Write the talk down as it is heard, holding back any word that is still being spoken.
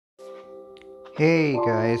Hey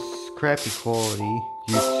guys, crappy quality,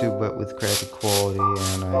 YouTube but with crappy quality,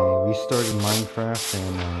 and I restarted Minecraft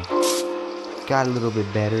and I got a little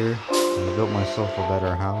bit better. I built myself a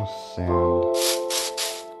better house and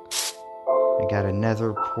I got a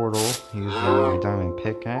nether portal using my diamond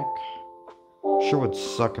pickaxe. Sure would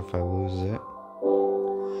suck if I lose it.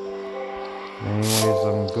 Anyways,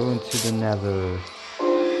 I'm going to the nether.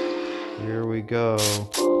 Here we go.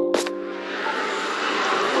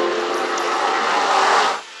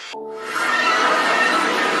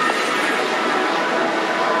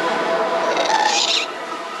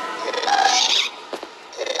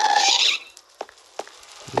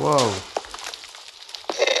 Whoa.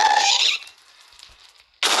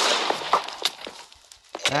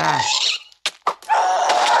 Ah!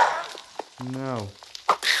 No.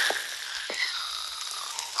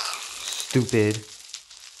 Stupid.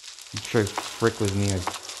 You try to frick with me, I'd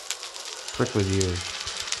frick with you.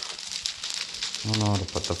 I don't know how to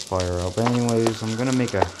put the fire out. But anyways, I'm gonna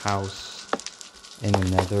make a house in the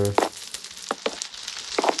nether.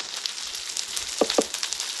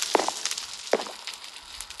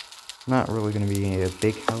 Not really gonna be a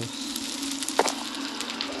big house.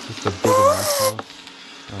 Just a big enough house.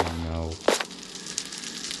 Oh no.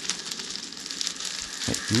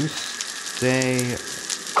 You stay.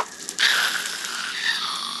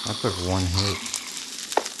 That took one hit.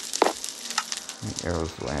 How many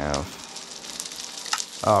arrows do I have?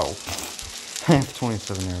 Oh. I have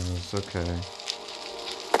 27 arrows, okay.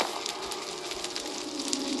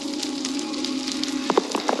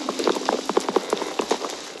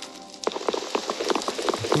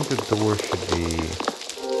 I think the door should be...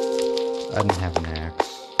 I didn't have an axe.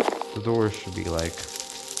 The door should be like...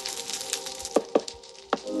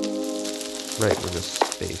 right where the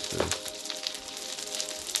space is.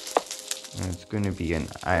 And it's going to be an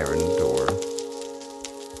iron door.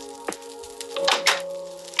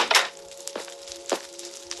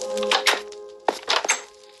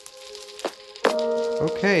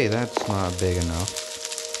 Okay, that's not big enough.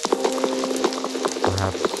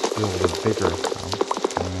 Perhaps build a bigger house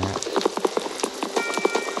than that.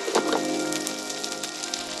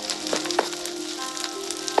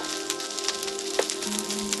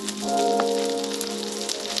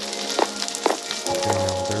 Okay,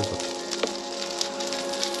 now there's a...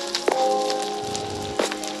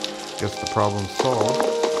 guess the problem's solved.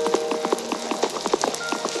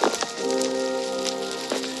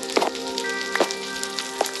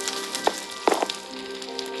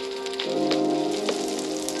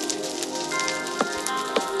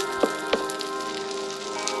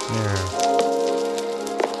 There.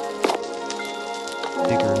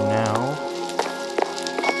 Bigger now.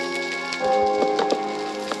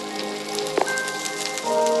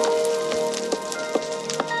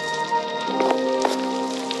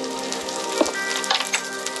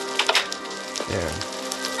 There.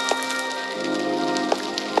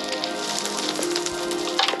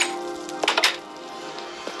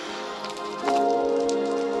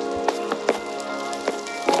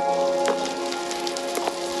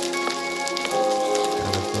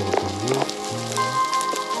 Gotta build the roof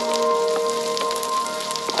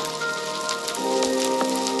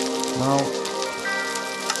now.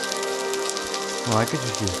 Well, I could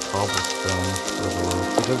just use cobblestone for the roof.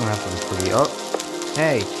 It doesn't have to be pretty. Oh!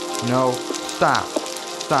 Hey! No! Stop!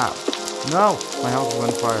 Stop! No! My house is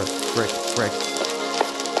on fire. Frick. Frick.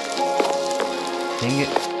 Dang it.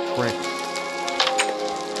 Frick.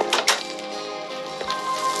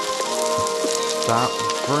 Stop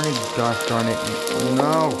burning, gosh darn it.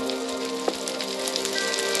 No!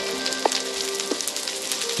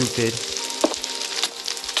 Stupid.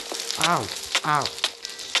 Ow! Ow!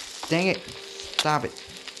 Dang it! Stop it.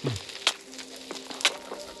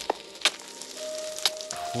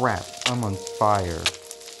 Crap, I'm on fire.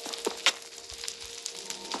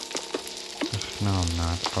 No, I'm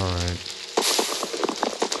not. Alright.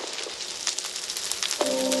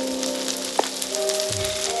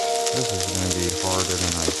 This is gonna be harder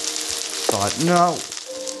than I thought. No!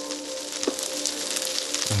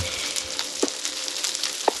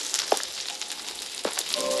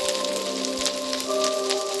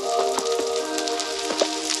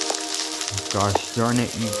 Gosh darn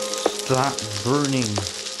it, you stop burning.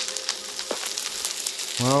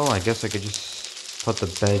 Well, I guess I could just put the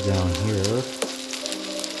bed down here.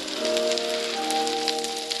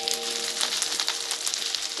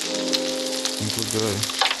 I think we're good.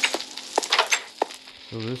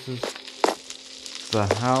 So this is the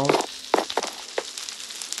house.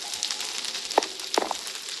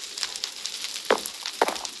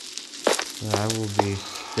 That I will be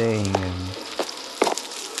staying in.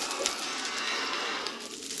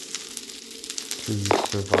 to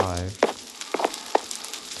survive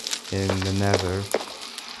in the Nether.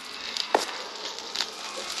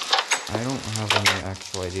 I don't have any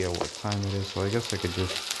actual idea what time it is, so I guess I could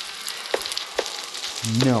just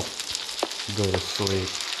go to sleep.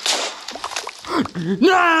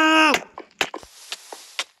 No!